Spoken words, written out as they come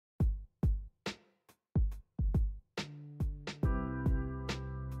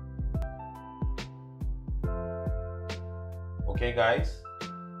Okay guys,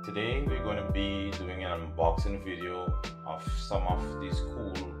 today we're going to be doing an unboxing video of some of these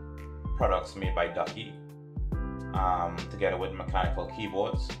cool products made by Ducky, together with mechanical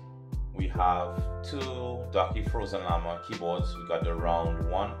keyboards. We have two Ducky Frozen Llama keyboards. We got the round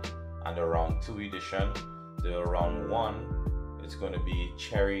 1 and the round 2 edition. The round 1 is going to be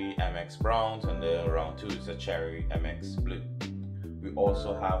Cherry MX Brown and the round 2 is a Cherry MX Blue. We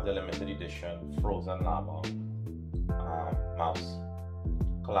also have the limited edition Frozen Llama mouse,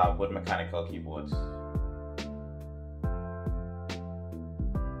 collab with mechanical keyboards.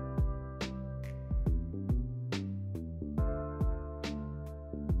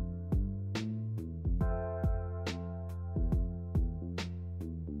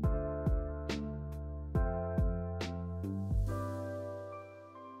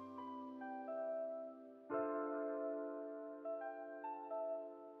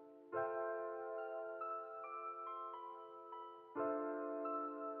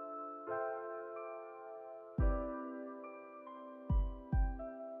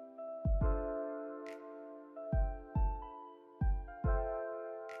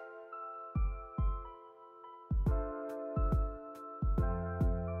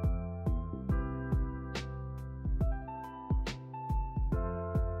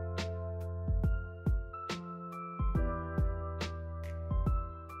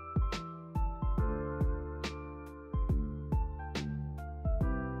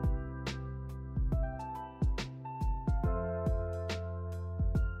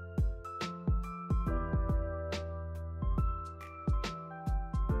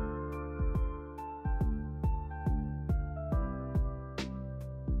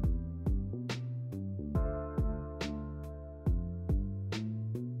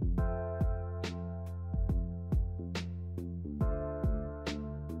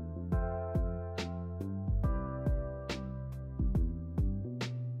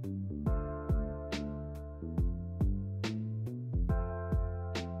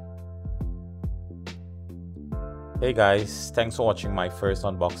 Hey guys, thanks for watching my first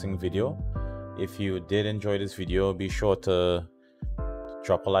unboxing video. If you did enjoy this video, be sure to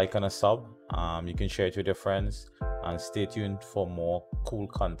drop a like and a sub. You can share it with your friends and stay tuned for more cool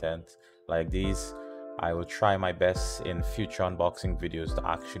content like these. I will try my best in future unboxing videos to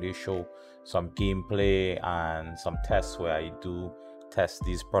actually show some gameplay and some tests where I do test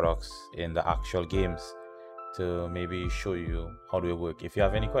these products in the actual games to maybe show you how they work. If you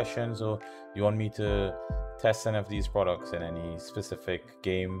have any questions or you want me to test any of these products in any specific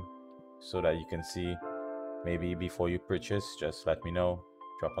game so that you can see maybe before you purchase, just let me know,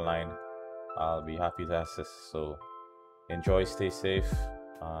 drop a line. I'll be happy to assist. So enjoy, stay safe,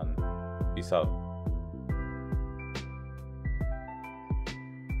 and peace out.